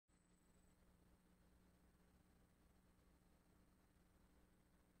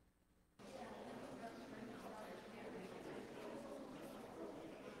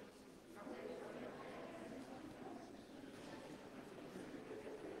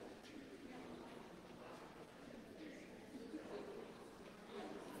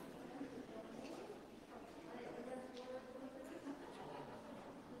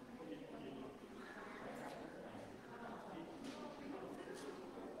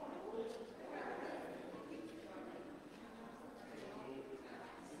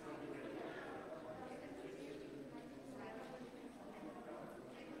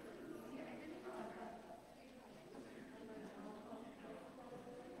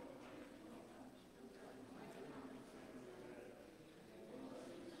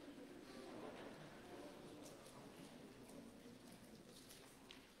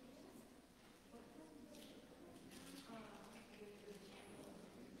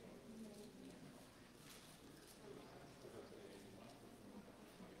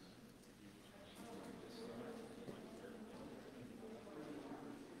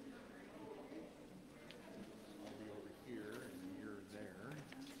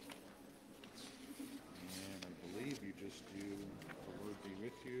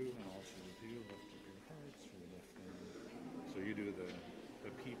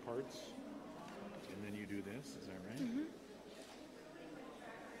words, and then you do this. Is that right? Mm-hmm.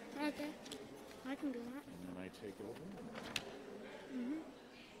 Okay. I can do that. And then I take over. Mm-hmm.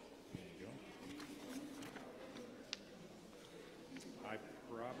 There you go. I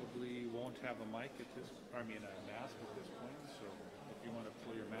probably won't have a mic at this, I mean a mask at this point, so if you want to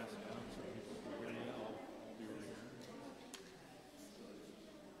pull your mask down so people can hear me, I'll be right here.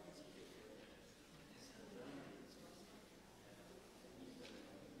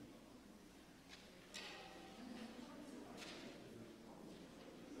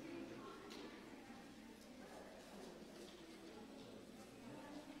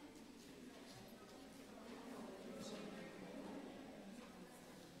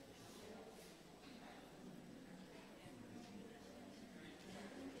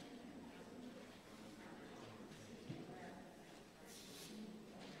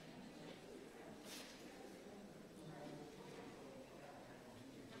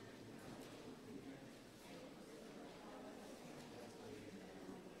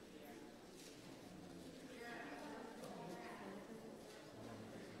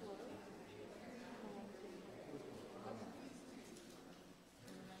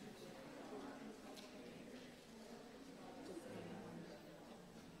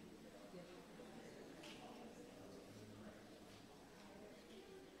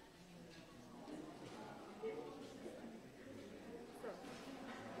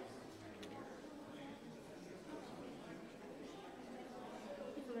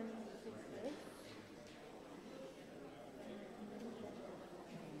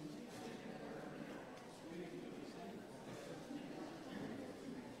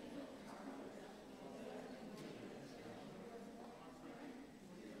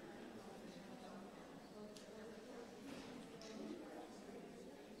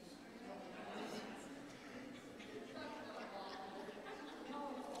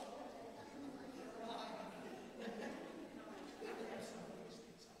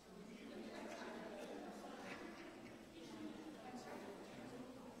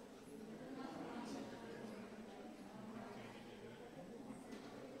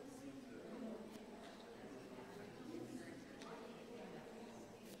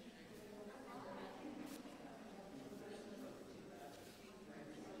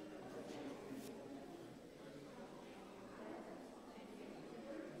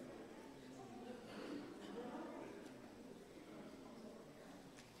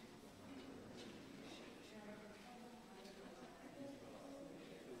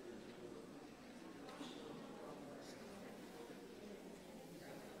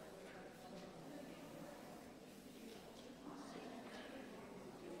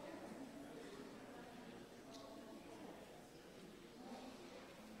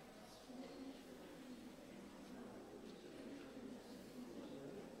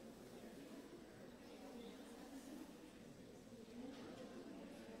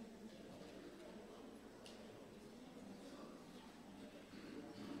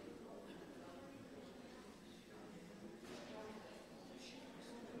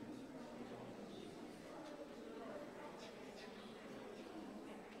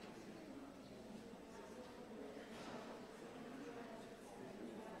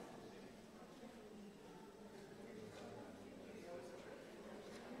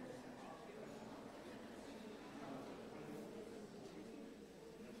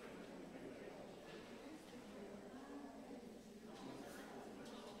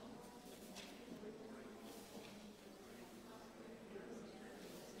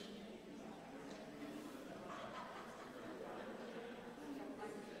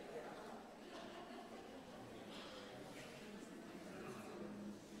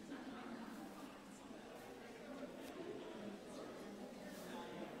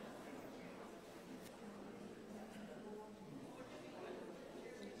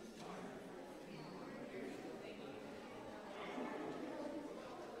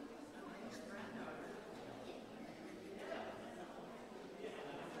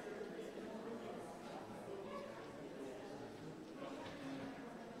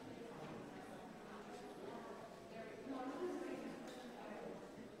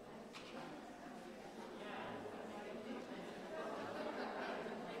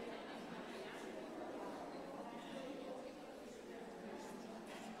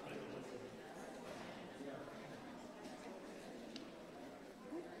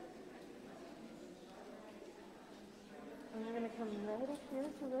 And we're going to come right up here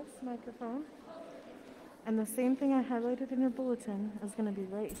to this microphone. And the same thing I highlighted in your bulletin is going to be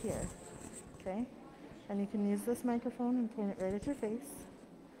right here. Okay? And you can use this microphone and point it right at your face.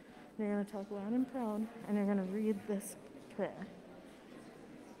 And you're going to talk loud and proud, and you're going to read this prayer.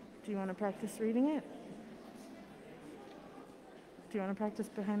 Do you want to practice reading it? Do you want to practice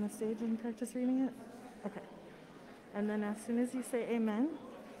behind the stage and practice reading it? Okay. And then as soon as you say amen,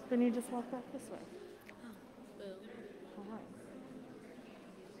 then you just walk back this way. All right.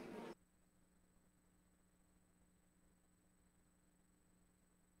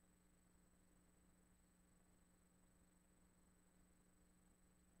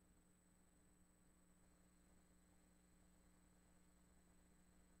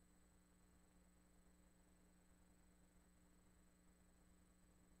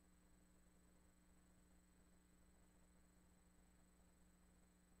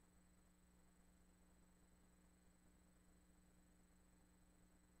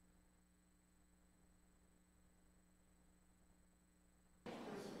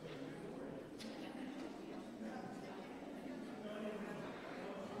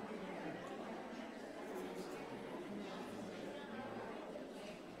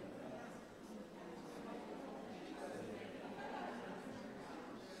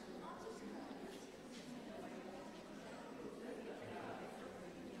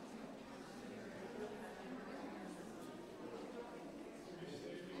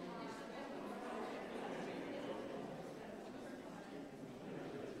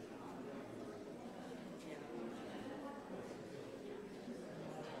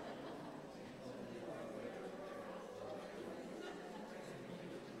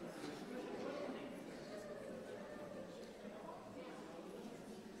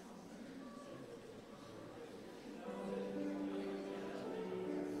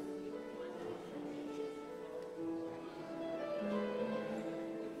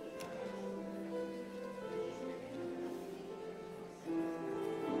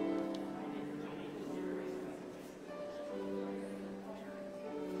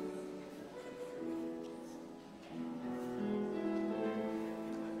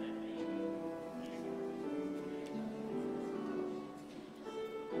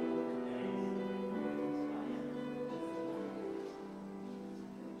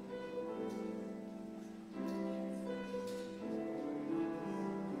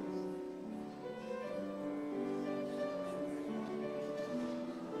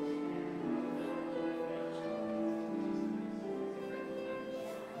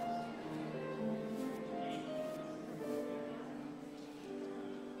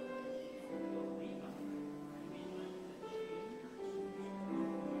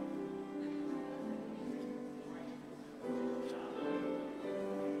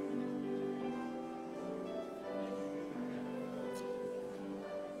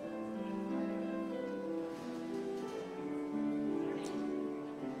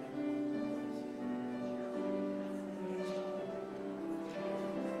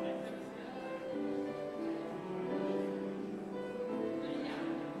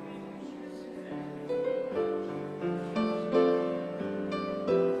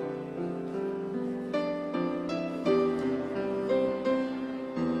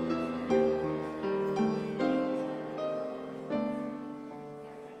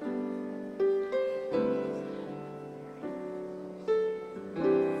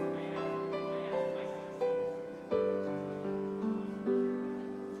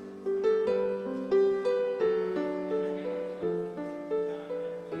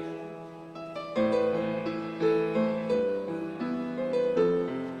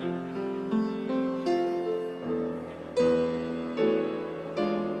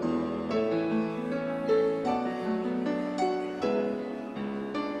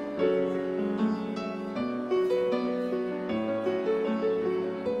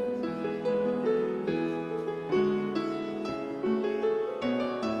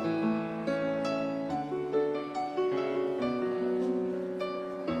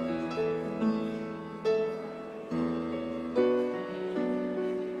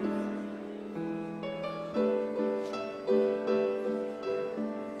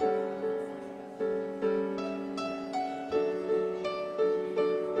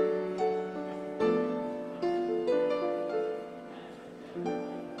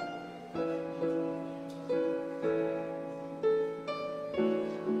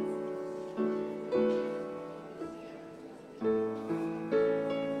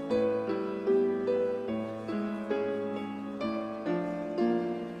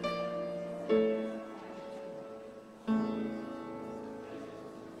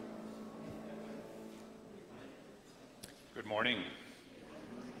 morning.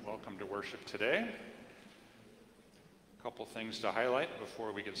 Welcome to worship today. A couple things to highlight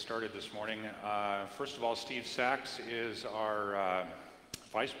before we get started this morning. First of all, Steve Sachs is our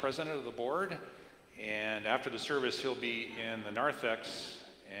vice president of the board, and after the service he'll be in the narthex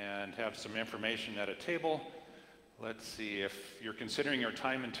and have some information at a table. Let's see, if you're considering your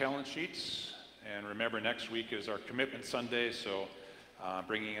time and talent sheets, and remember next week is our Commitment Sunday, so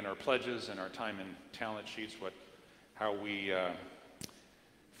bringing in our pledges and our time and talent sheets, how we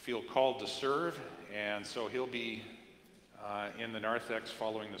feel called to serve. And so he'll be in the narthex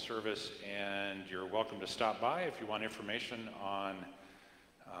following the service, and you're welcome to stop by if you want information on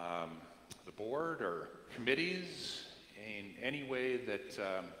the board or committees in any way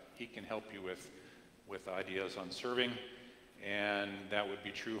that he can help you with ideas on serving. And that would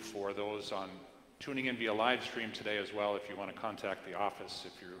be true for those tuning in via live stream today as well, if you want to contact the office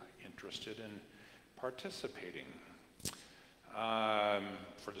if you're interested in participating.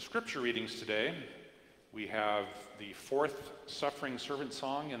 For the scripture readings today, we have the fourth suffering servant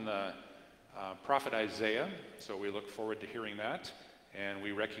song in the prophet Isaiah, so we look forward to hearing that. And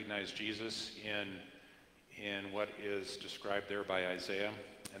we recognize Jesus in what is described there by Isaiah.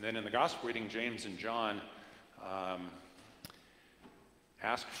 And then in the gospel reading, James and John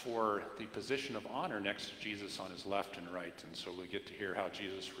ask for the position of honor next to Jesus on his left and right. And so we get to hear how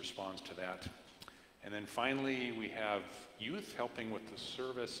Jesus responds to that. And then finally, we have youth helping with the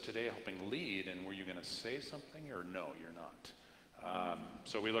service today, helping lead. And were you going to say something, or no, you're not?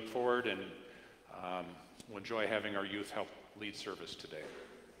 So we look forward and we'll enjoy having our youth help lead service today.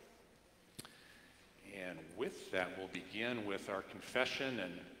 And with that, we'll begin with our confession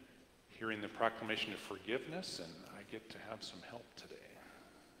and hearing the proclamation of forgiveness, and I get to have some help today.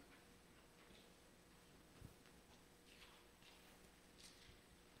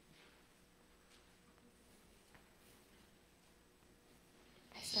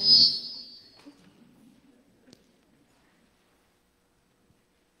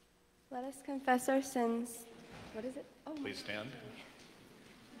 Let us confess our sins. What is it? Oh, Please stand.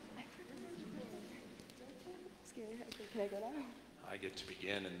 excuse me. Okay, can I go now? I get to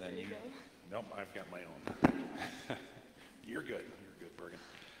begin, and then you. Nope, I've got my own. You're good. You're good, Bergen.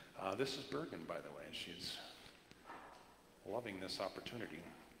 This is Bergen, by the way. She's loving this opportunity.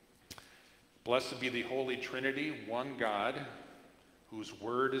 Blessed be the Holy Trinity, one God, whose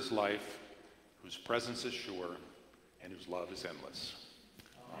word is life, whose presence is sure, and whose love is endless.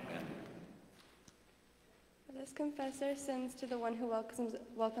 Amen. Let us confess our sins to the one who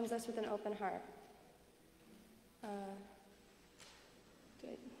welcomes us with an open heart.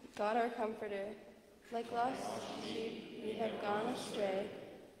 God, our comforter, like lost sheep, we have gone astray.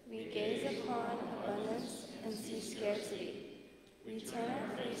 We gaze upon abundance and see scarcity. We turn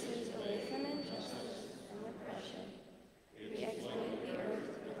our faces away from injustice and oppression. We exploit the earth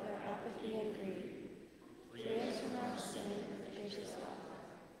with our apathy and greed. Free us from our sin, gracious God.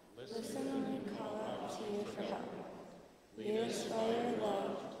 Listen when we call out to you for help. Lead us by your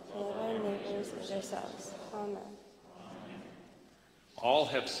love to love our neighbors as ourselves. Amen. All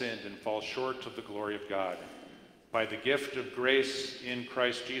have sinned and fall short of the glory of God. By the gift of grace in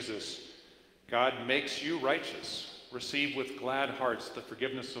Christ Jesus, God makes you righteous. Receive with glad hearts the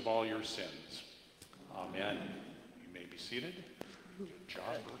forgiveness of all your sins. Amen. You may be seated. Good job,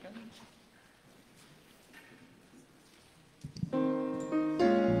 Bergen.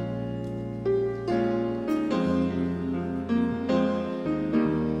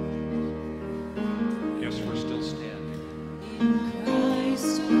 Yes, we're still standing.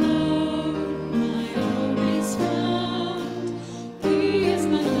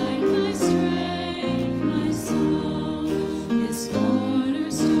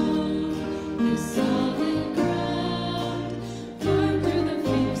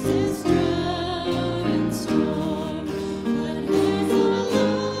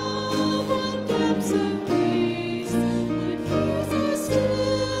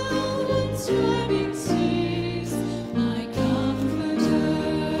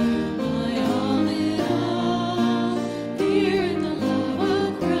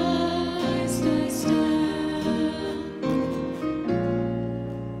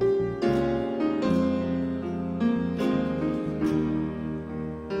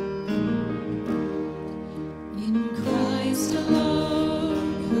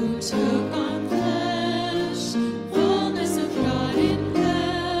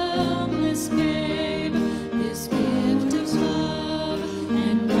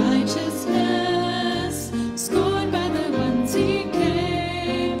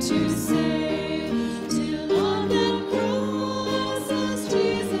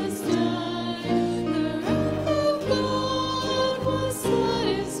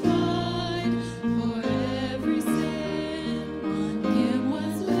 For every sin on him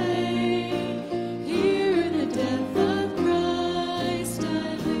was laid.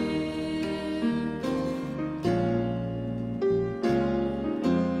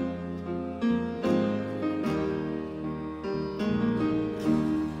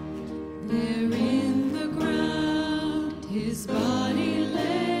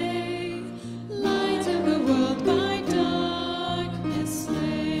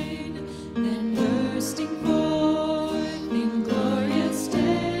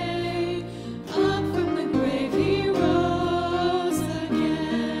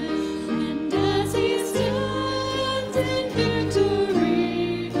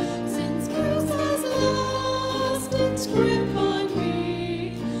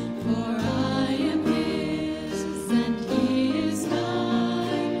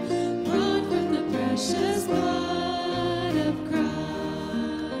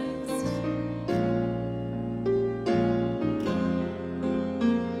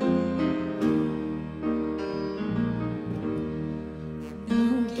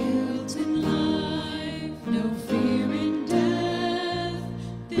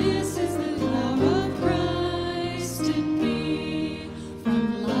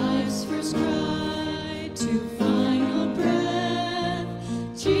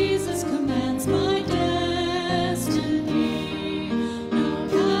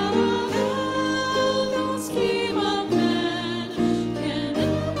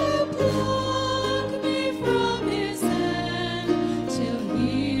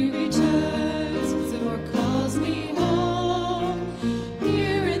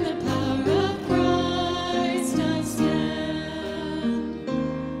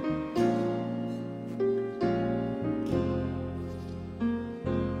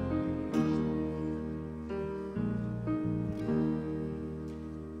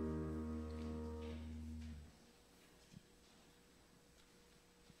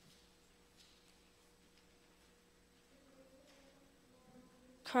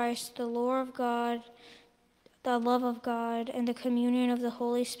 Christ, the Lord of God, the love of God, and the communion of the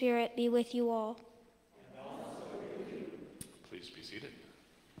Holy Spirit be with you all. Please be seated.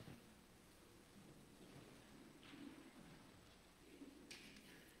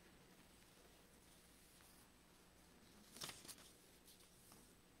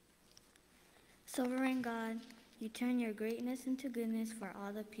 Sovereign God, you turn your greatness into goodness for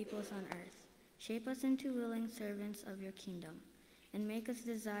all the peoples on earth. Shape us into willing servants of your kingdom, and make us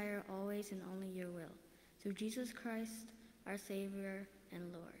desire always and only your will. Through Jesus Christ, our Savior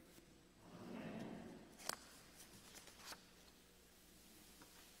and Lord.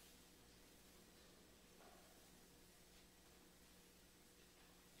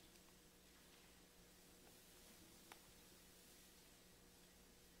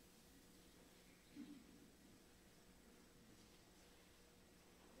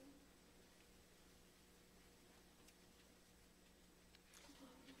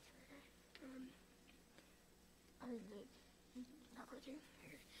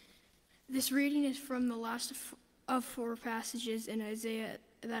 This reading is from the last of 4 passages in Isaiah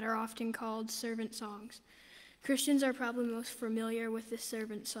that are often called servant songs. Christians are probably most familiar with this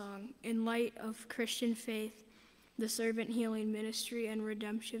servant song. In light of Christian faith, the servant healing ministry and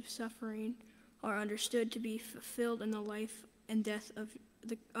redemptive suffering are understood to be fulfilled in the life and death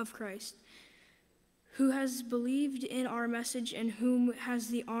of Christ, who has believed in our message and whom has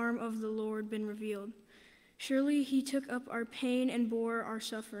the arm of the Lord been revealed. Surely he took up our pain and bore our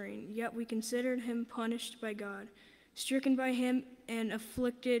suffering, yet we considered him punished by God, stricken by him and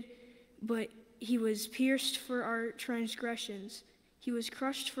afflicted, but he was pierced for our transgressions. He was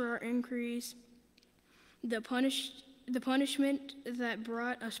crushed for our iniquities. The punishment that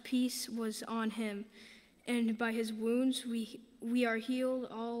brought us peace was on him, and by his wounds we are healed,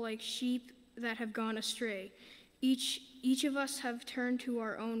 all like sheep that have gone astray. Each of us have turned to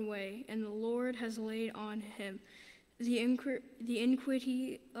our own way, and the Lord has laid on him the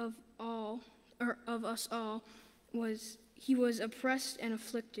iniquity of us all. He was oppressed and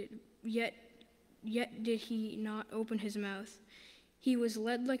afflicted, yet did he not open his mouth. He was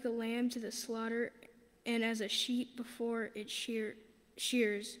led like a lamb to the slaughter, and as a sheep before its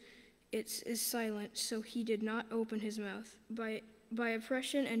shears is silent, so he did not open his mouth. By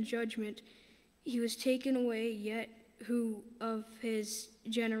oppression and judgment he was taken away, yet who of his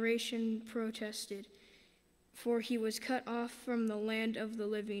generation protested? For he was cut off from the land of the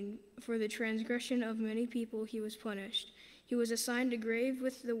living. For the transgression of many people he was punished. He was assigned a grave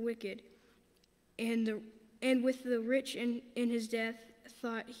with the wicked, and with the rich in his death,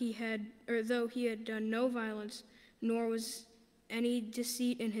 though he had done no violence, nor was any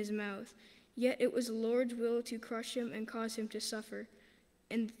deceit in his mouth. Yet it was the Lord's will to crush him and cause him to suffer.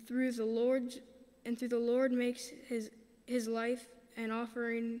 And through the Lord makes his life an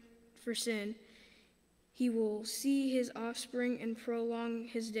offering for sin. He will see his offspring and prolong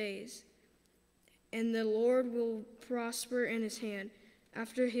his days, and the Lord will prosper in his hand.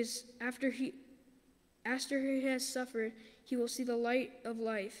 After he has suffered, he will see the light of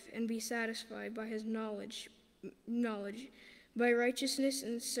life and be satisfied by his knowledge. By righteousness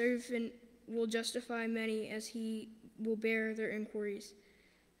and servant will justify many, as he will bear their inquiries.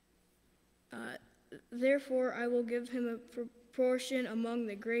 Therefore I will give him a portion among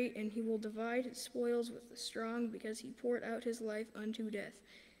the great, and he will divide his spoils with the strong, because he poured out his life unto death,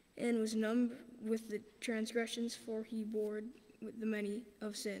 and was numbered with the transgressions, for he bore with the many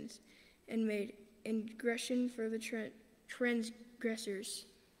of sins, and made ingression for the transgressors.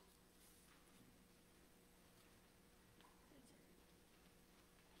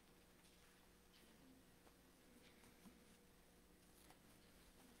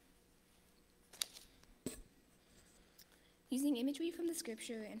 Using imagery from the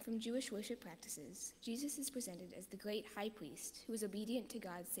scripture and from Jewish worship practices, Jesus is presented as the great high priest who is obedient to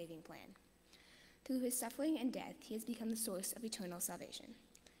God's saving plan. Through his suffering and death, he has become the source of eternal salvation.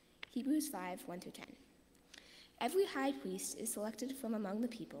 Hebrews 5:1-10. Every high priest is selected from among the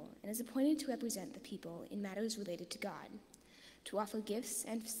people and is appointed to represent the people in matters related to God, to offer gifts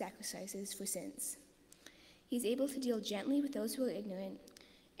and sacrifices for sins. He is able to deal gently with those who are ignorant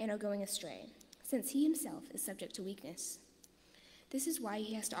and are going astray, since he himself is subject to weakness. This is why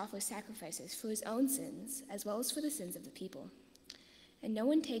he has to offer sacrifices for his own sins, as well as for the sins of the people. And no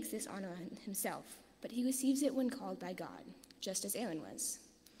one takes this honor on himself, but he receives it when called by God, just as Aaron was.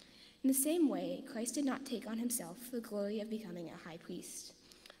 In the same way, Christ did not take on himself the glory of becoming a high priest.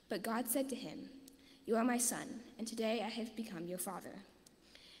 But God said to him, "You are my son, and today I have become your father." And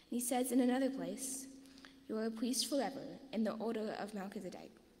he says in another place, "You are a priest forever in the order of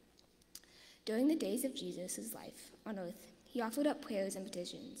Melchizedek." During the days of Jesus' life on earth, He offered up prayers and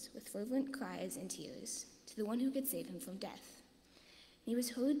petitions with fervent cries and tears to the one who could save him from death. He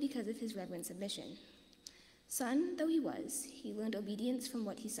was heard because of his reverent submission. Son though he was, he learned obedience from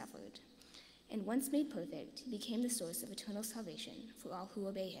what he suffered, and once made perfect, he became the source of eternal salvation for all who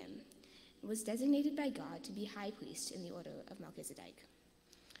obey him, and was designated by God to be high priest in the order of Melchizedek.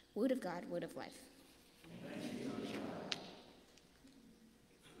 Word of God, word of life.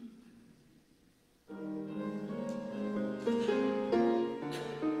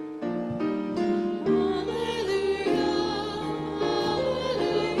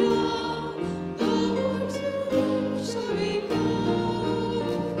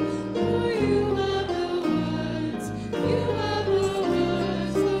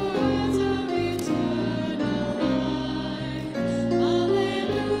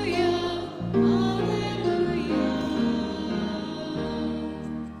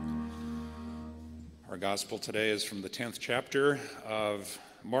 Our gospel today is from the 10th chapter of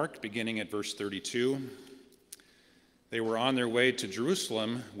Mark, beginning at verse 32. They were on their way to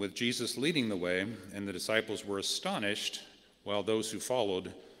Jerusalem with Jesus leading the way, and the disciples were astonished, while those who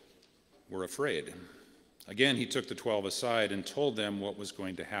followed were afraid. Again, he took the 12 aside and told them what was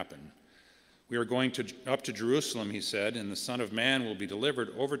going to happen. We are going up to Jerusalem, he said, and the Son of Man will be delivered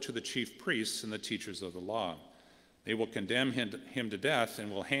over to the chief priests and the teachers of the law. They will condemn him to death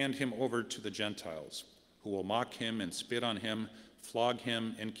and will hand him over to the Gentiles, who will mock him and spit on him, flog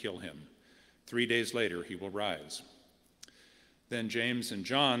him, and kill him. 3 days later, he will rise. Then James and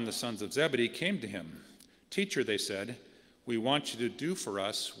John, the sons of Zebedee, came to him. Teacher, they said, we want you to do for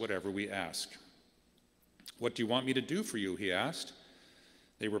us whatever we ask. What do you want me to do for you? He asked.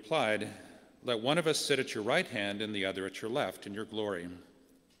 They replied, let one of us sit at your right hand and the other at your left in your glory.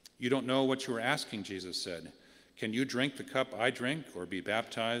 You don't know what you are asking, Jesus said. Can you drink the cup I drink, or be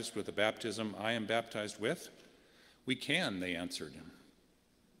baptized with the baptism I am baptized with? We can, they answered.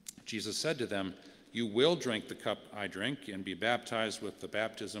 Jesus said to them, you will drink the cup I drink and be baptized with the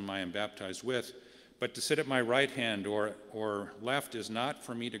baptism I am baptized with, but to sit at my right hand or left is not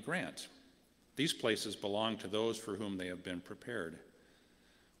for me to grant. These places belong to those for whom they have been prepared.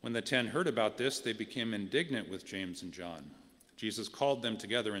 When the 10 heard about this, they became indignant with James and John. Jesus called them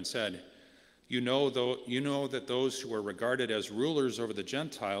together and said, You know that those who are regarded as rulers over the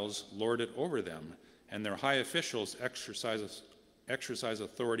Gentiles lord it over them, and their high officials exercise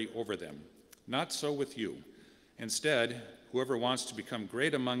authority over them. Not so with you. Instead, whoever wants to become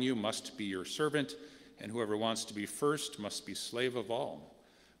great among you must be your servant, and whoever wants to be first must be slave of all.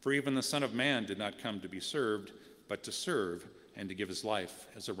 For even the Son of Man did not come to be served, but to serve and to give his life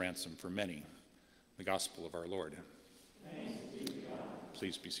as a ransom for many. The gospel of our Lord. Thanks be to God.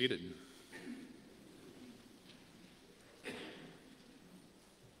 Please be seated.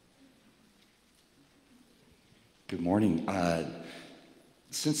 Good morning.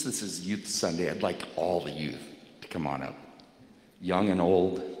 Since this is Youth Sunday, I'd like all the youth to come on up. Young and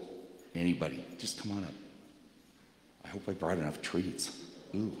old, anybody, just come on up. I hope I brought enough treats.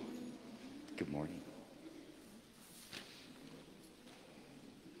 Ooh, good morning.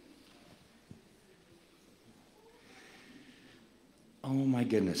 Oh my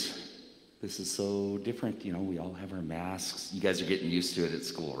goodness, this is so different. You know, we all have our masks. You guys are getting used to it at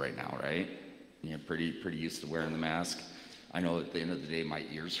school right now, right? You're pretty used to wearing the mask. I know at the end of the day, my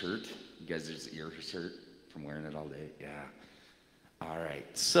ears hurt. You guys' ears hurt from wearing it all day? Yeah. All right,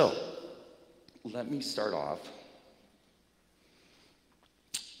 so let me start off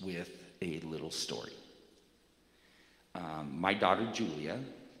with a little story. My daughter, Julia,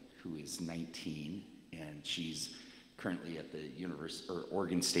 who is 19, and she's currently at the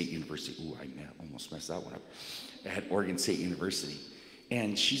Oregon State University. Ooh, I almost messed that one up. At Oregon State University.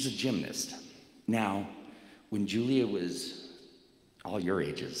 And she's a gymnast. Now, when Julia was all your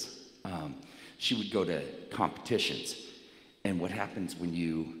ages, she would go to competitions. And what happens when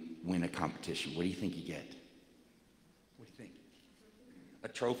you win a competition? What do you think you get? What do you think? A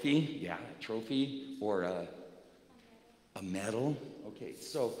trophy? Yeah, a trophy or a medal? Okay,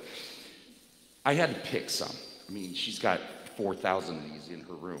 so I had to pick some. I mean, she's got 4,000 of these in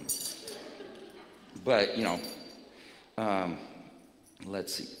her room. But, you know,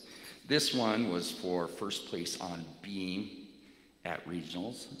 let's see. This one was for first place on beam at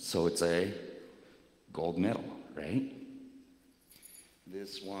regionals, so it's a gold medal, right?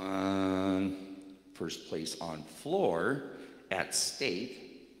 This one, first place on floor at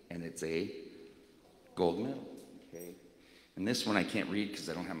state, and it's a gold medal, okay? And this one I can't read because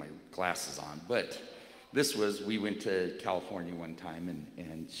I don't have my glasses on, but this was, we went to California one time,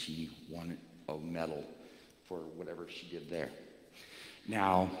 and she won a medal for whatever she did there.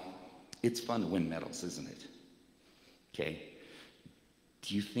 Now, it's fun to win medals, isn't it? okay?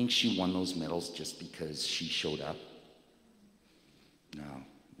 Do you think she won those medals just because she showed up?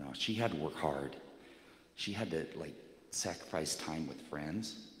 No, she had to work hard. She had to sacrifice time with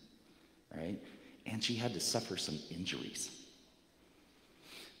friends, right? And she had to suffer some injuries.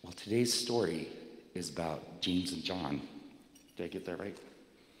 Well, today's story is about James and John. Did I get that right?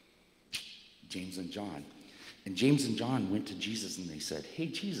 James and John. And James and John went to Jesus and they said, hey,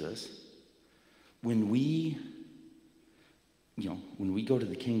 Jesus, when we go to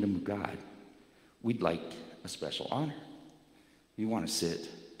the kingdom of God, we'd like a special honor. We want to sit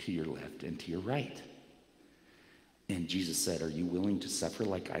to your left and to your right. And Jesus said, are you willing to suffer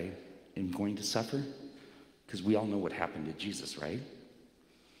like I am going to suffer? Because we all know what happened to Jesus, right?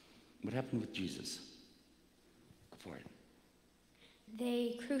 What happened with Jesus? Go for it.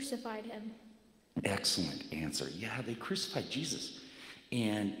 They crucified him. Excellent answer. Yeah, they crucified Jesus.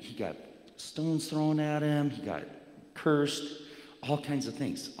 And he got stones thrown at him. He got cursed. All kinds of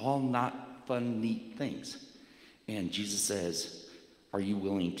things. All not fun, neat things. And Jesus says, are you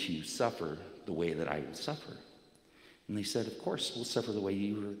willing to suffer the way that I will suffer? And they said, of course, we'll suffer the way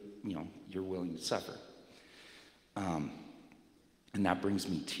you're willing to suffer. And that brings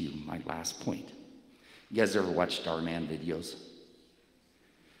me to my last point. You guys ever watch Starman videos?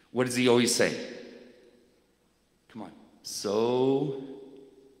 What does he always say? Come on. So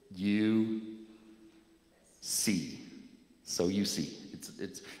you see. So you see.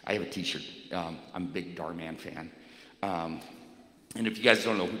 I have a t-shirt. I'm a big Darman fan. And if you guys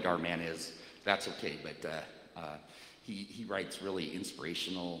don't know who Darman is, that's okay. But he writes really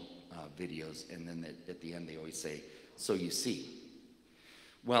inspirational videos. And then at the end, they always say, so you see.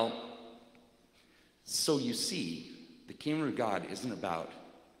 Well, so you see, the kingdom of God isn't about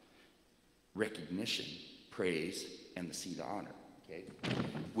recognition, praise, and the seat of honor. Okay?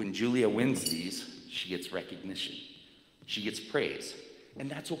 When Julia wins these, she gets recognition. She gets praise. And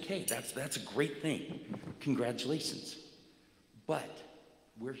that's okay. That's a great thing. Congratulations. But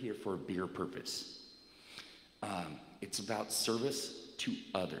we're here for a bigger purpose. It's about service to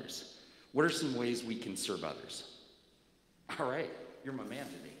others. What are some ways we can serve others? All right. You're my man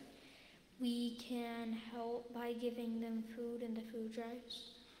today. We can help by giving them food in the food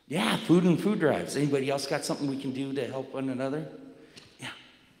drives. Yeah, food and food drives. Anybody else got something we can do to help one another? Yeah.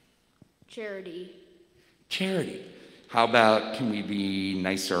 Charity. Charity. How about, can we be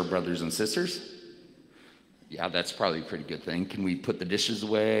nice to our brothers and sisters? Yeah, that's probably a pretty good thing. Can we put the dishes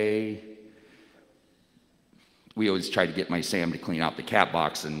away? We always try to get my Sam to clean out the cat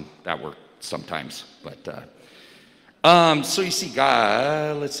box, and that worked sometimes. But so you see,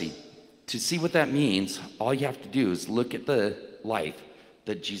 God, let's see. To see what that means, all you have to do is look at the life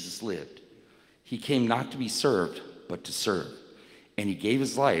that Jesus lived. He came not to be served, but to serve. And he gave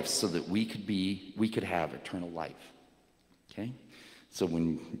his life so that we could have eternal life. Okay? So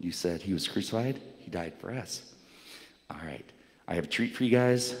when you said he was crucified, he died for us. All right. I have a treat for you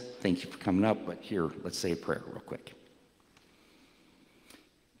guys. Thank you for coming up, but here, let's say a prayer real quick.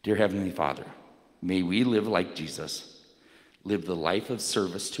 Dear Heavenly Father, may we live like Jesus. Live the life of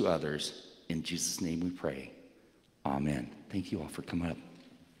service to others. In Jesus' name we pray. Amen. Thank you all for coming up.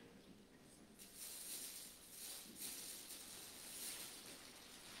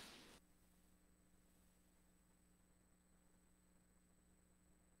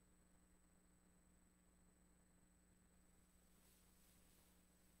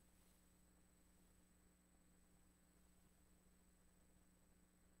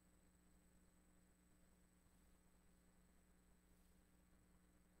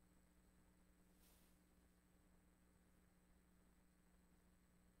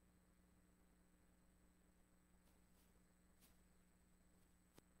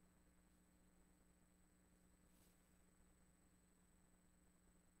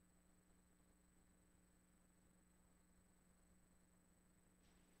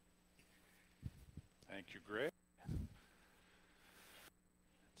 Thank you, Greg.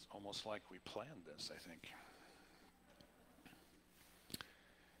 It's almost like we planned this, I think.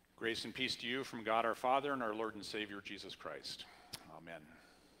 Grace and peace to you from God our Father and our Lord and Savior Jesus Christ. Amen.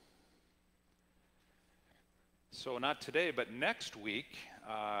 So not today, but next week,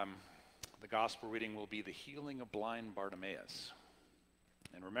 the gospel reading will be the healing of blind Bartimaeus.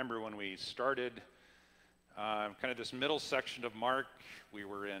 And remember when we started kind of this middle section of Mark, we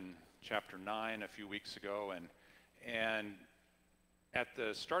were in chapter 9 a few weeks ago, and at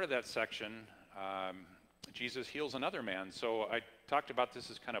the start of that section, Jesus heals another man. So I talked about this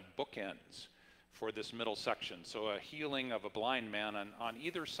as kind of bookends for this middle section. So a healing of a blind man on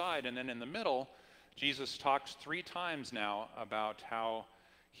either side, and then in the middle, Jesus talks 3 times now about how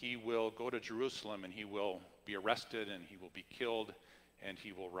he will go to Jerusalem and he will be arrested and he will be killed and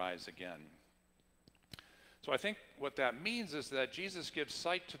he will rise again. So I think what that means is that Jesus gives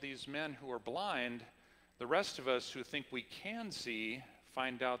sight to these men who are blind. The rest of us who think we can see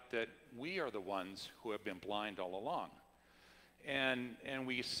find out that we are the ones who have been blind all along. And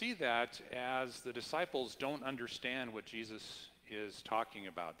we see that as the disciples don't understand what Jesus is talking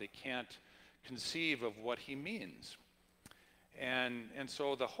about. They can't conceive of what he means. And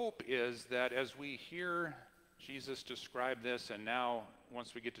so the hope is that as we hear Jesus describe this, and now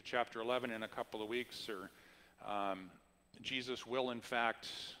once we get to chapter 11 in a couple of weeks, Jesus will in fact,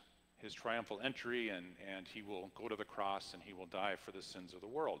 his triumphal entry, and he will go to the cross and he will die for the sins of the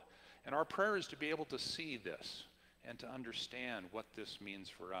world. And our prayer is to be able to see this and to understand what this means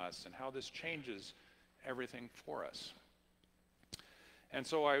for us and how this changes everything for us. And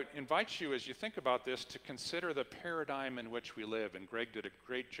so I invite you, as you think about this, to consider the paradigm in which we live. And Greg did a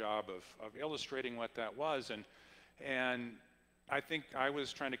great job of illustrating what that was. And I think I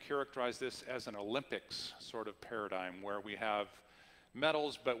was trying to characterize this as an Olympics sort of paradigm where we have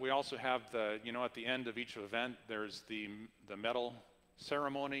medals, but we also have at the end of each event, there's the medal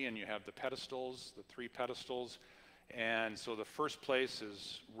ceremony, and you have the pedestals, the 3 pedestals. And so the first place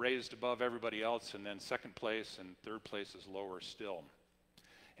is raised above everybody else, and then second place and third place is lower still.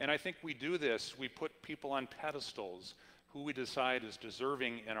 And I think we do this, we put people on pedestals who we decide is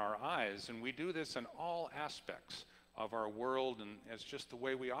deserving in our eyes, and we do this in all aspects of our world, and it's just the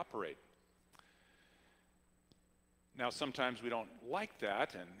way we operate. Now, sometimes we don't like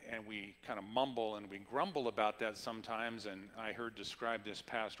that, and we kind of mumble and we grumble about that sometimes, and I heard described this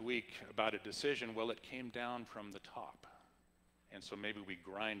past week about a decision, well, it came down from the top. And so maybe we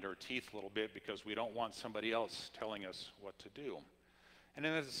grind our teeth a little bit because we don't want somebody else telling us what to do. And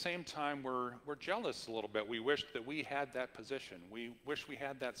then at the same time, we're jealous a little bit. We wish that we had that position. We wish we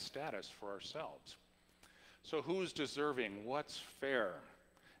had that status for ourselves. So who's deserving? What's fair?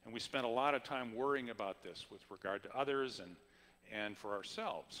 And we spend a lot of time worrying about this with regard to others and for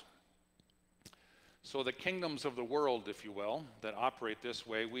ourselves. So the kingdoms of the world, if you will, that operate this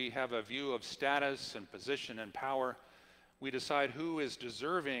way, we have a view of status and position and power. We decide who is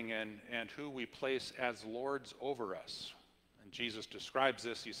deserving and who we place as lords over us. And Jesus describes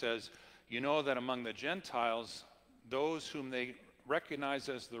this. He says, you know that among the Gentiles, those whom they recognize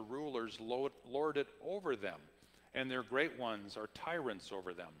as the rulers lord it over them, and their great ones are tyrants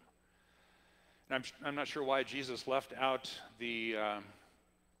over them. And I'm not sure why Jesus left out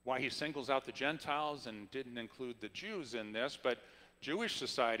why he singles out the Gentiles and didn't include the Jews in this, but Jewish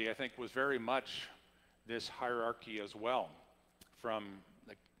society, I think, was very much this hierarchy as well, from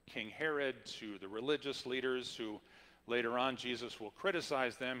the King Herod to the religious leaders who later on Jesus will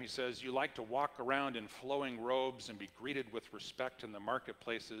criticize them. He says, you like to walk around in flowing robes and be greeted with respect in the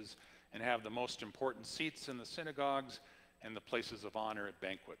marketplaces and have the most important seats in the synagogues and the places of honor at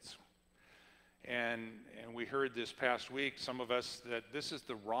banquets. And we heard this past week, some of us, that this is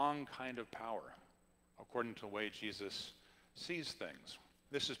the wrong kind of power, according to the way Jesus sees things.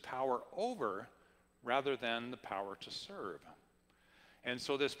 This is power over rather than the power to serve. And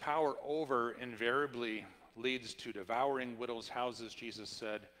so this power over invariably leads to devouring widows' houses, Jesus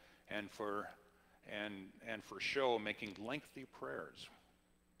said, and for show, making lengthy prayers.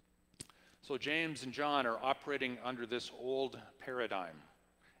 So James and John are operating under this old paradigm,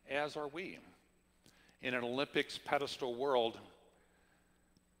 as are we. In an Olympics pedestal world,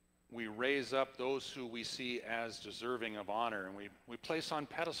 we raise up those who we see as deserving of honor, and we place on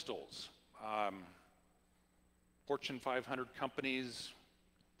pedestals Fortune 500 companies,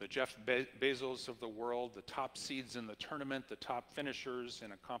 the Jeff Bezos of the world, the top seeds in the tournament, the top finishers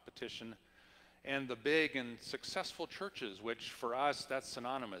in a competition, and the big and successful churches, which for us, that's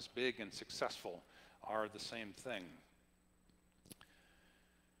synonymous. Big and successful are the same thing.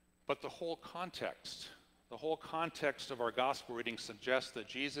 But the whole context of our gospel reading suggests that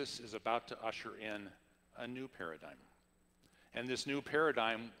Jesus is about to usher in a new paradigm. And this new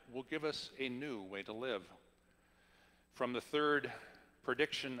paradigm will give us a new way to live. From the third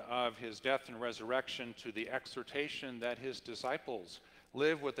prediction of his death and resurrection to the exhortation that his disciples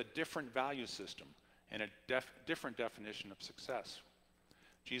live with a different value system and a different definition of success.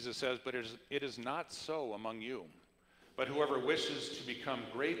 Jesus says, but it is not so among you. But whoever wishes to become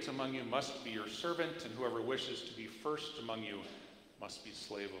great among you must be your servant, and whoever wishes to be first among you must be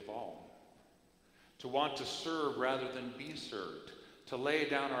slave of all. To want to serve rather than be served, to lay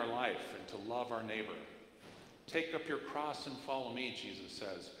down our life and to love our neighbor. Take up your cross and follow me, Jesus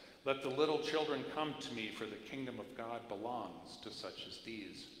says. Let the little children come to me, for the kingdom of God belongs to such as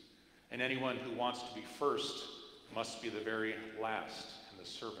these. And anyone who wants to be first must be the very last and the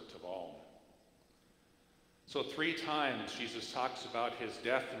servant of all. So 3 times Jesus talks about his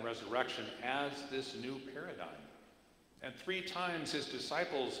death and resurrection as this new paradigm. And 3 times his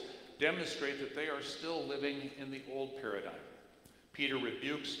disciples demonstrate that they are still living in the old paradigm. Peter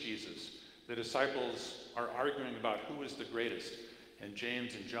rebukes Jesus. The disciples are arguing about who is the greatest, and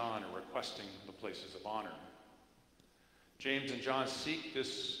James and John are requesting the places of honor. James and John seek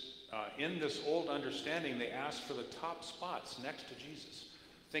this, in this old understanding, they ask for the top spots next to Jesus,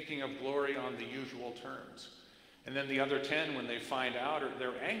 thinking of glory on the usual terms. And then the other 10, when they find out,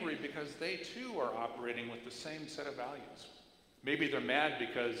 they're angry because they too are operating with the same set of values. Maybe they're mad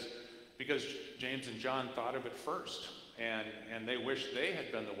because James and John thought of it first, and they wish they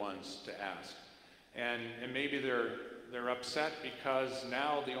had been the ones to ask. And maybe they're upset because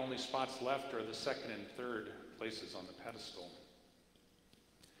now the only spots left are the 2nd and 3rd places on the pedestal.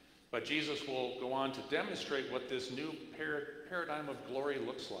 But Jesus will go on to demonstrate what this new paradigm of glory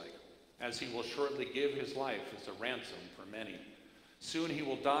looks like, as he will shortly give his life as a ransom for many. Soon he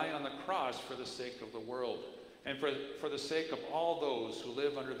will die on the cross for the sake of the world, and for the sake of all those who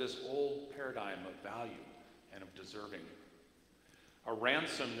live under this old paradigm of value and of deserving. A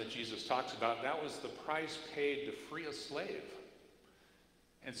ransom that Jesus talks about, that was the price paid to free a slave.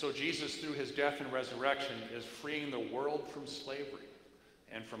 And so Jesus, through his death and resurrection, is freeing the world from slavery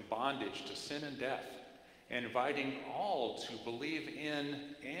and from bondage to sin and death, and inviting all to believe in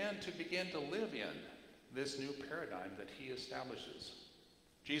and to begin to live in this new paradigm that he establishes.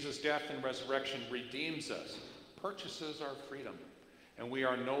 Jesus' death and resurrection redeems us, purchases our freedom, and we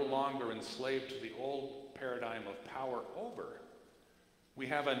are no longer enslaved to the old paradigm of power over. We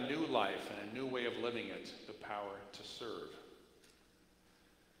have a new life and a new way of living it, the power to serve.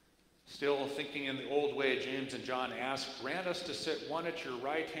 Still thinking in the old way, James and John ask, "Grant us to sit one at your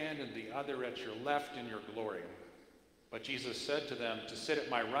right hand and the other at your left in your glory." But Jesus said to them, "To sit at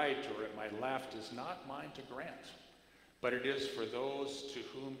my right or at my left is not mine to grant, but it is for those to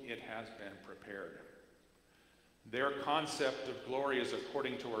whom it has been prepared." Their concept of glory is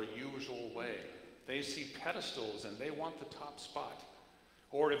according to our usual way. They see pedestals and they want the top spot.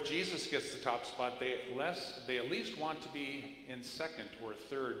 Or if Jesus gets the top spot, they at least want to be in 2nd or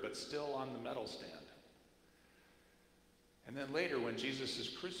 3rd, but still on the medal stand. And then later, when Jesus is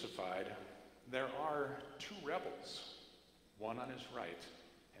crucified, there are 2 rebels, one on his right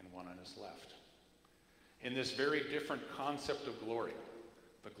and one on his left. In this very different concept of glory,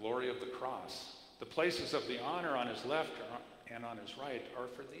 the glory of the cross, the places of the honor on his left and on his right are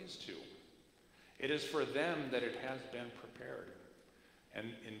for these 2. It is for them that it has been prepared.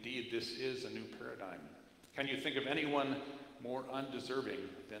 And indeed, this is a new paradigm. Can you think of anyone more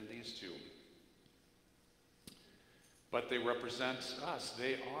undeserving than these 2? But they represent us.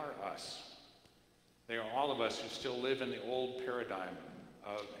 They are us. They are all of us who still live in the old paradigm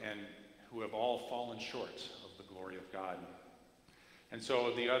and who have all fallen short of the glory of God. And so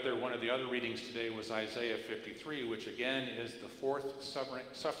one of the other readings today was Isaiah 53, which again is the 4th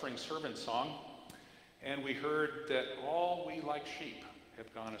suffering servant song. And we heard that all we like sheep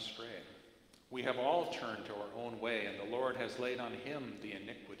have gone astray. We have all turned to our own way, and the Lord has laid on him the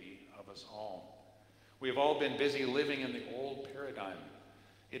iniquity of us all. We have all been busy living in the old paradigm.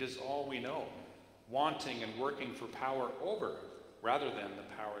 It is all we know, wanting and working for power over rather than the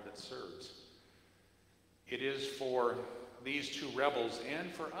power that serves. It is for these 2 rebels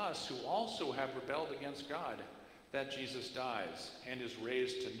and for us who also have rebelled against God that Jesus dies and is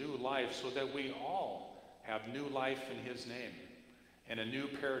raised to new life, so that we all have new life in his name and a new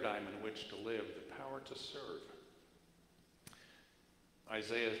paradigm in which to live, the power to serve.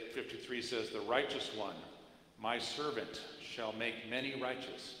 Isaiah 53 says, "The righteous one, my servant, shall make many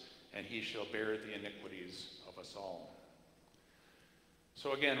righteous, and he shall bear the iniquities of us all."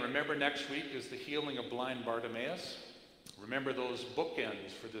 So again, remember next week is the healing of blind Bartimaeus. Remember those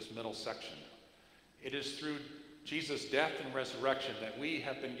bookends for this middle section. It is through Jesus' death and resurrection that we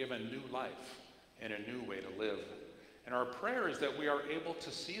have been given new life and a new way to live. And our prayer is that we are able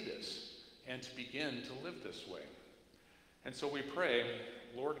to see this and to begin to live this way. And so we pray,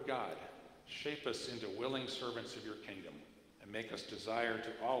 Lord God, shape us into willing servants of your kingdom and make us desire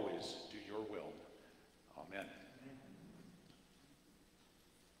to always do your will. Amen.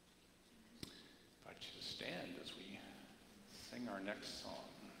 I invite you to stand as we sing our next song.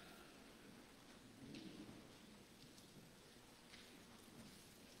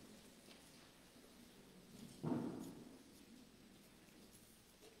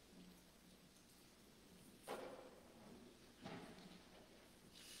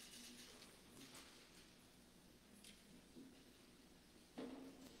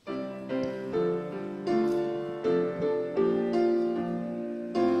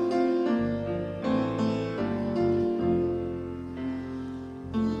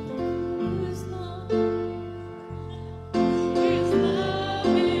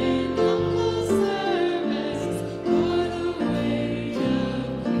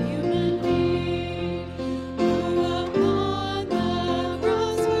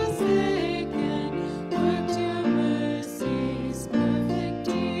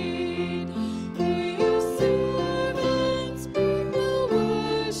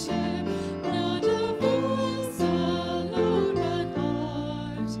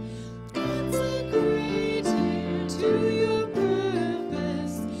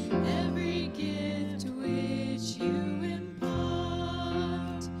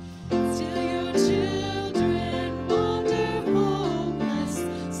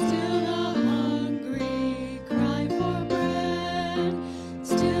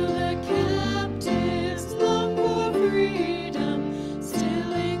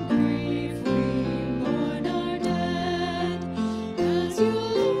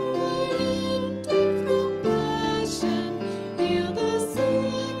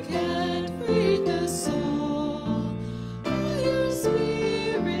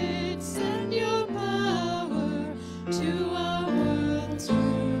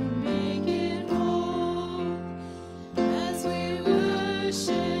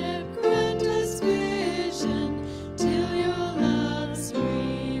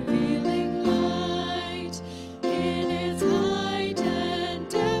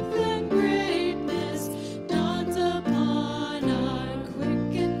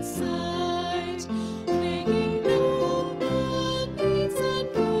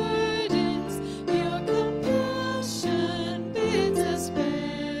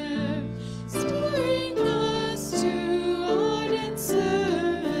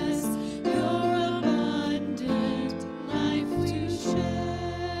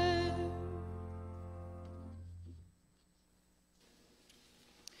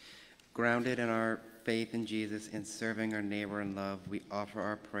 Grounded in our faith in Jesus and serving our neighbor in love, we offer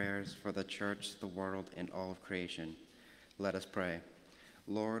our prayers for the church, the world, and all of creation. Let us pray.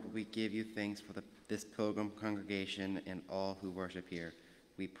 Lord, we give you thanks for this Pilgrim congregation and all who worship here.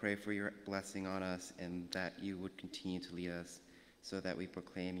 We pray for your blessing on us and that you would continue to lead us so that we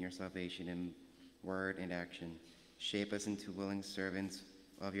proclaim your salvation in word and action. Shape us into willing servants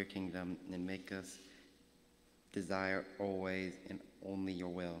of your kingdom and make us desire always and only your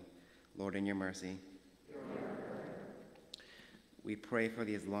will. Lord, in your mercy. We pray for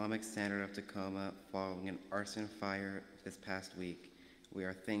the Islamic Center of Tacoma following an arson fire this past week. We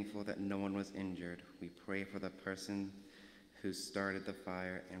are thankful that no one was injured. We pray for the person who started the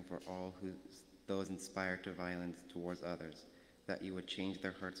fire and for all those inspired to violence towards others, that you would change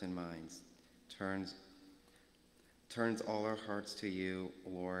their hearts and minds. Turns all our hearts to you,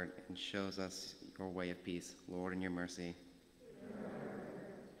 Lord, and shows us your way of peace. Lord, in your mercy.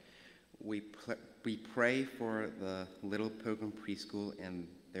 We pray for the Little Pilgrim Preschool and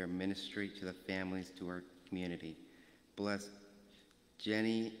their ministry to the families to our community. Bless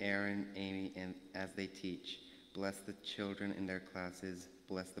Jenny, Aaron, Amy, and as they teach. Bless the children in their classes.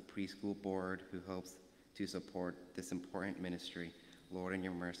 Bless the preschool board who helps to support this important ministry. Lord, in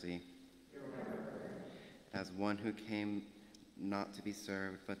your mercy. As one who came not to be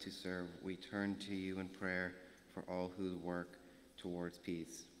served, but to serve, we turn to you in prayer for all who work towards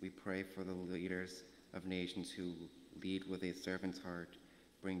peace. We pray for the leaders of nations who lead with a servant's heart,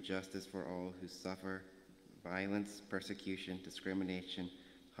 bring justice for all who suffer violence, persecution, discrimination,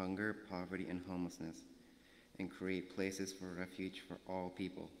 hunger, poverty, and homelessness, and create places for refuge for all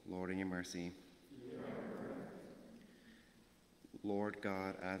people. Lord, in your mercy. Lord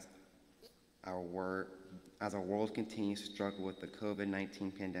God, as our world continues to struggle with the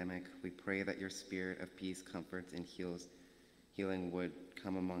COVID-19 pandemic, we pray that your spirit of peace, comforts, and healing would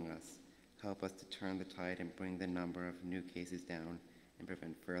come among us. Help us to turn the tide and bring the number of new cases down and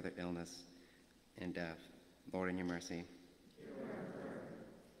prevent further illness and death. Lord, in your mercy.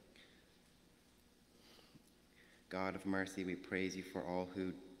 God of mercy, we praise you for all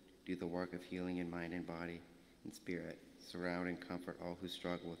who do the work of healing in mind and body and spirit. Surround and comfort all who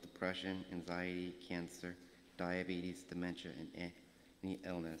struggle with depression, anxiety, cancer, diabetes, dementia, and any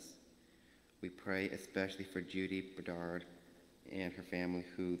illness. We pray especially for Judy Bedard and her family,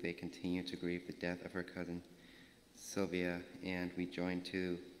 who they continue to grieve the death of her cousin Sylvia, and we join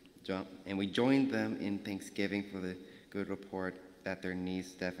them in thanksgiving for the good report that their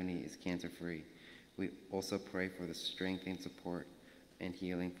niece Stephanie is cancer-free. We also pray for the strength and support and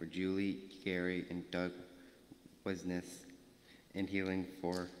healing for Julie, Gary, and Doug Wisness, and healing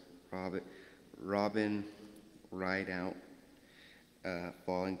for Robin Rideout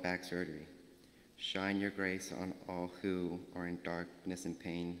falling back surgery. Shine your grace on all who are in darkness and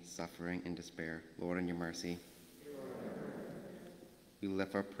pain, suffering and despair. Lord, in your mercy. We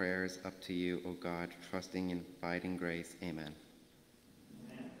lift our prayers up to you, O God, trusting in abiding grace. Amen.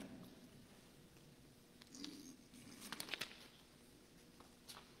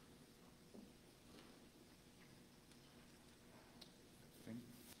 Can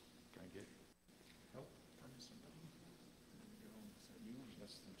I get help from somebody? Is that you or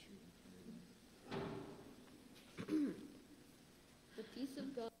less than two? The peace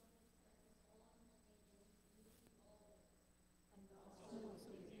of God.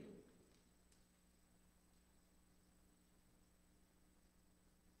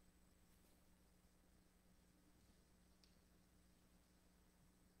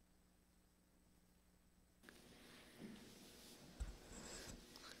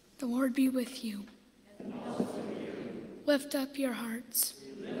 The Lord be with you. Lift up your hearts.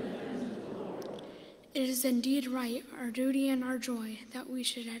 It is indeed right, our duty and our joy, that we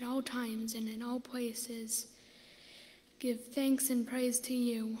should at all times and in all places give thanks and praise to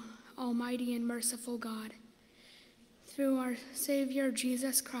you, Almighty and merciful God. Through our Savior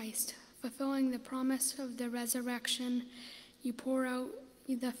Jesus Christ, fulfilling the promise of the resurrection, you pour out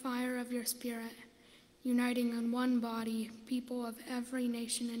the fire of your Spirit, uniting on one body people of every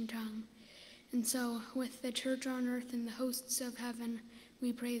nation and tongue. And so, with the church on earth and the hosts of heaven,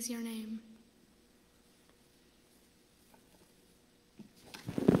 we praise your name.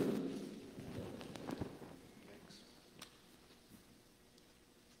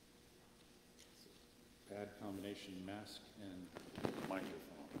 Bad combination mask and microphone.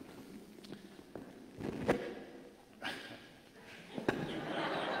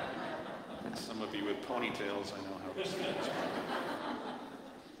 Some of you with ponytails, I know how this feels.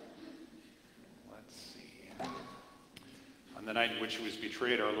 Let's see. On the night in which he was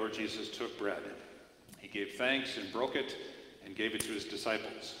betrayed, our Lord Jesus took bread. He gave thanks and broke it and gave it to his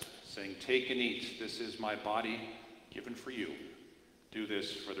disciples, saying, "Take and eat, this is my body given for you. Do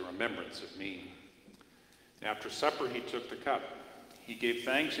this for the remembrance of me." After supper, he took the cup. He gave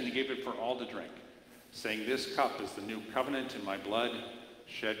thanks and he gave it for all to drink, saying, "This cup is the new covenant in my blood,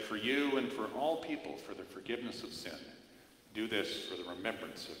 shed for you and for all people for the forgiveness of sin. Do this for the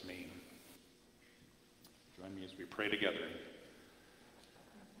remembrance of me." Join me as we pray together.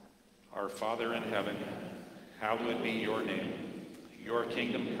 Our Father in heaven, hallowed be your name. Your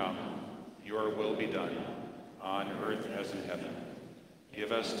kingdom come, your will be done, on earth as in heaven.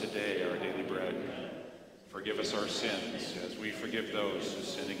 Give us today our daily bread. Forgive us our sins as we forgive those who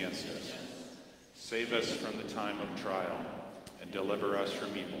sin against us. Save us from the time of trial and deliver us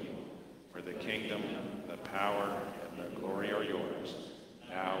from evil. For the kingdom, the power, and the glory are yours,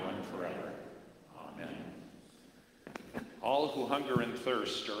 now and forever. Amen. All who hunger and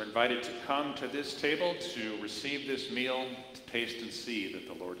thirst are invited to come to this table to receive this meal, to taste and see that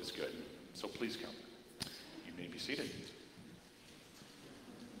the Lord is good. So please come. You may be seated.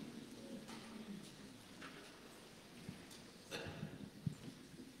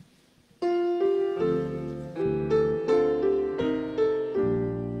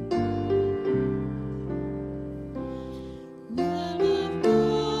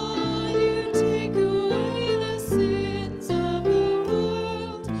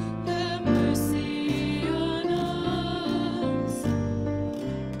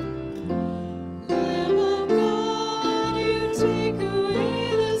 Lamb of God,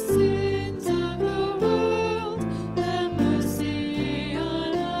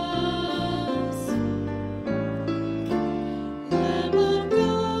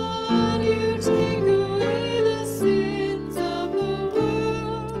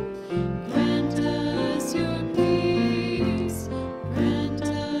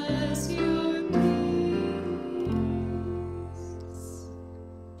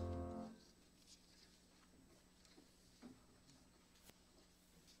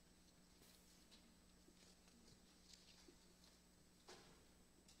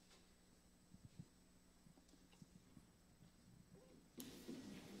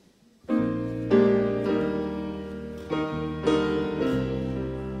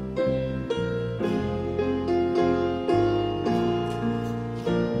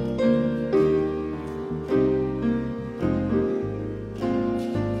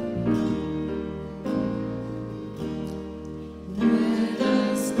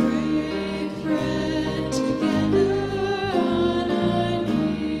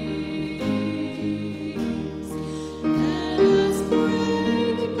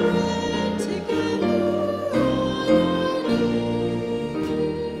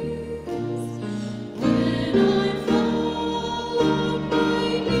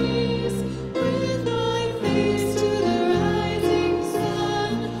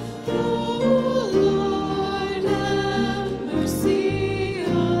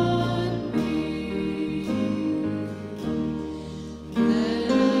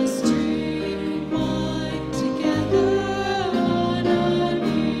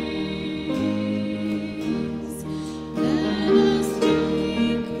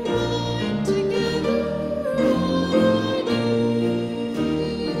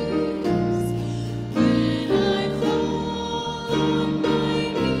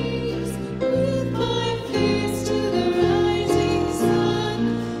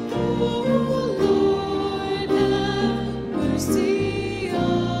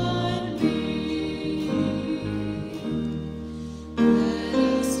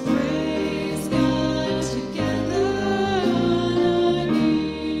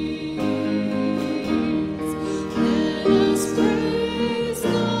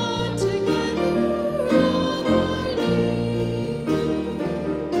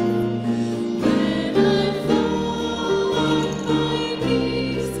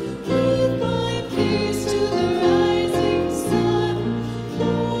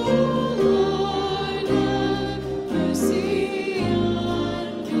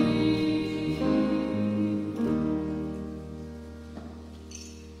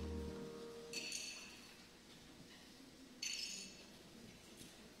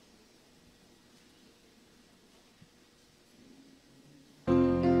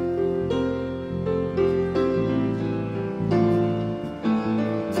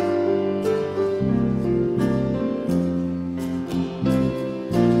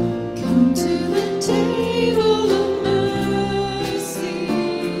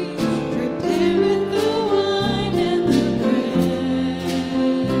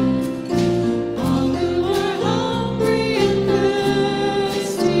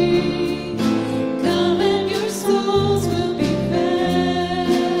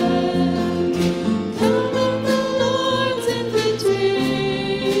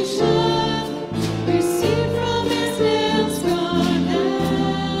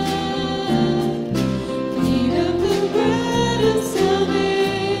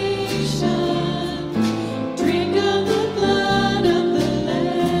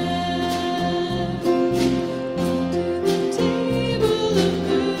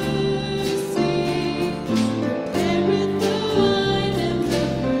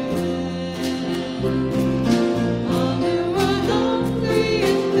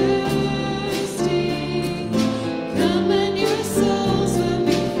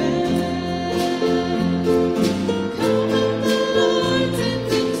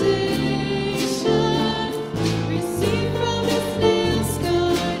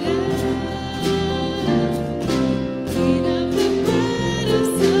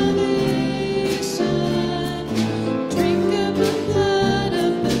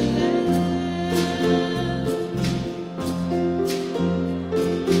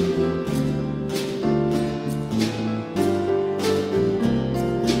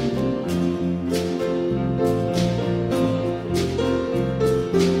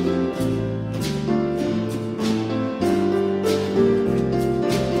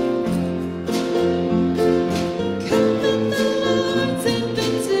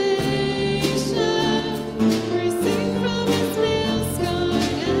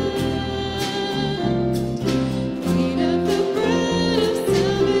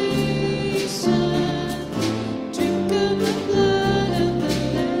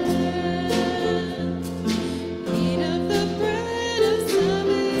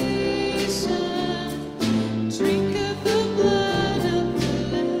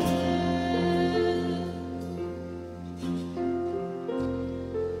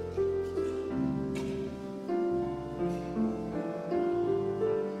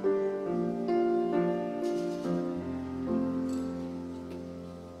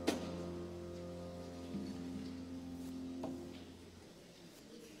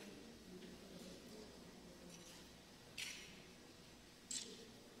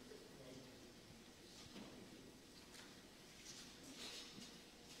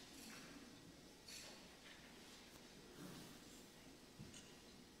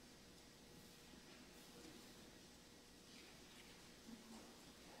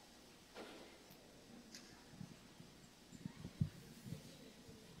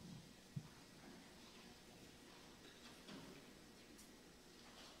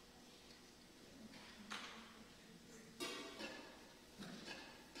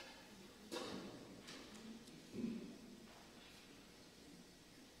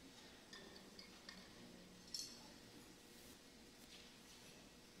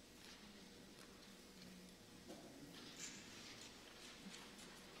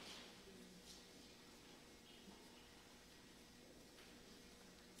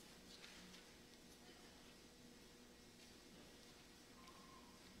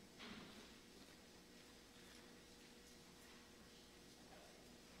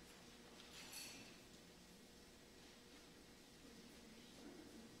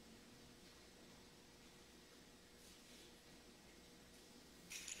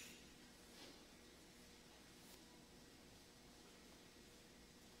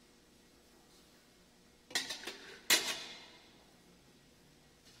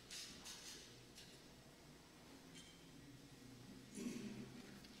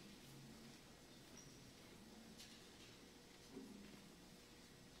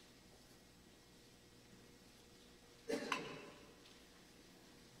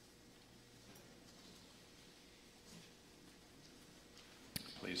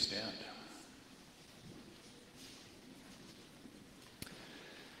 Please stand.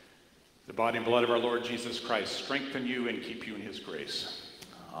 The body and blood of our Lord Jesus Christ strengthen you and keep you in his grace.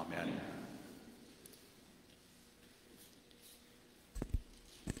 Amen.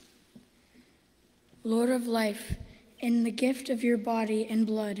 Lord of life, in the gift of your body and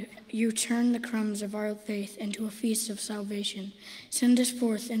blood, you turn the crumbs of our faith into a feast of salvation. Send us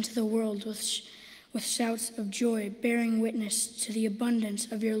forth into the world with shouts of joy, bearing witness to the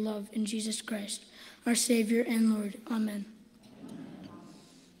abundance of your love in Jesus Christ, our Savior and Lord. Amen.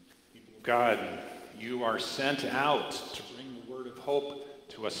 God, you are sent out to bring the word of hope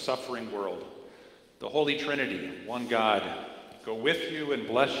to a suffering world. The Holy Trinity, one God, go with you and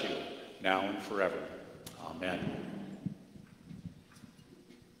bless you now and forever. Amen.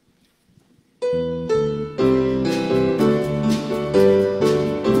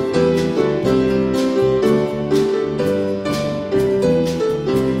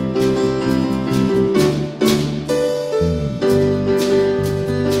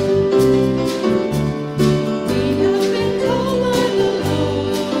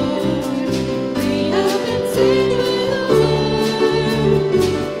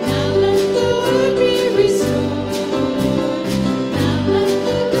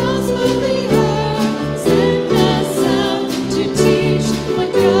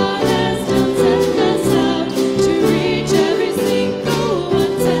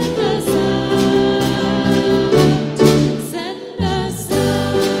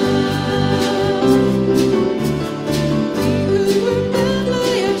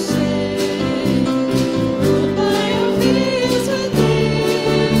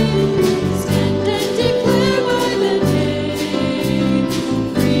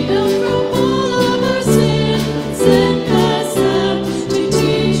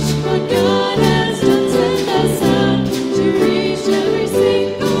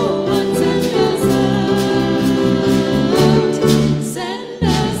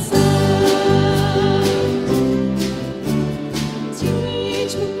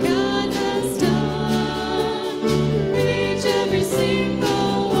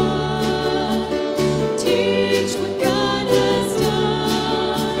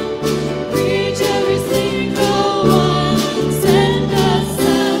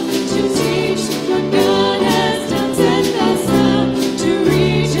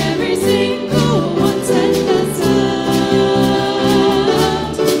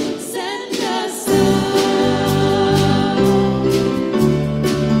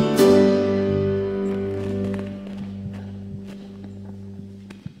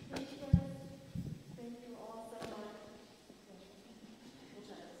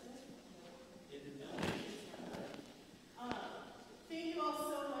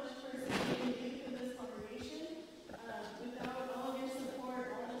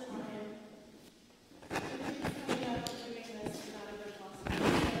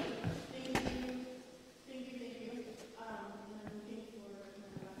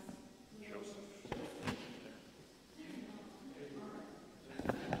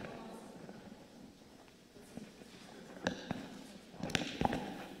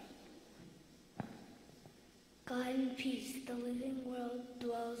 God in peace, the living world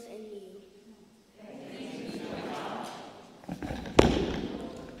dwells in me.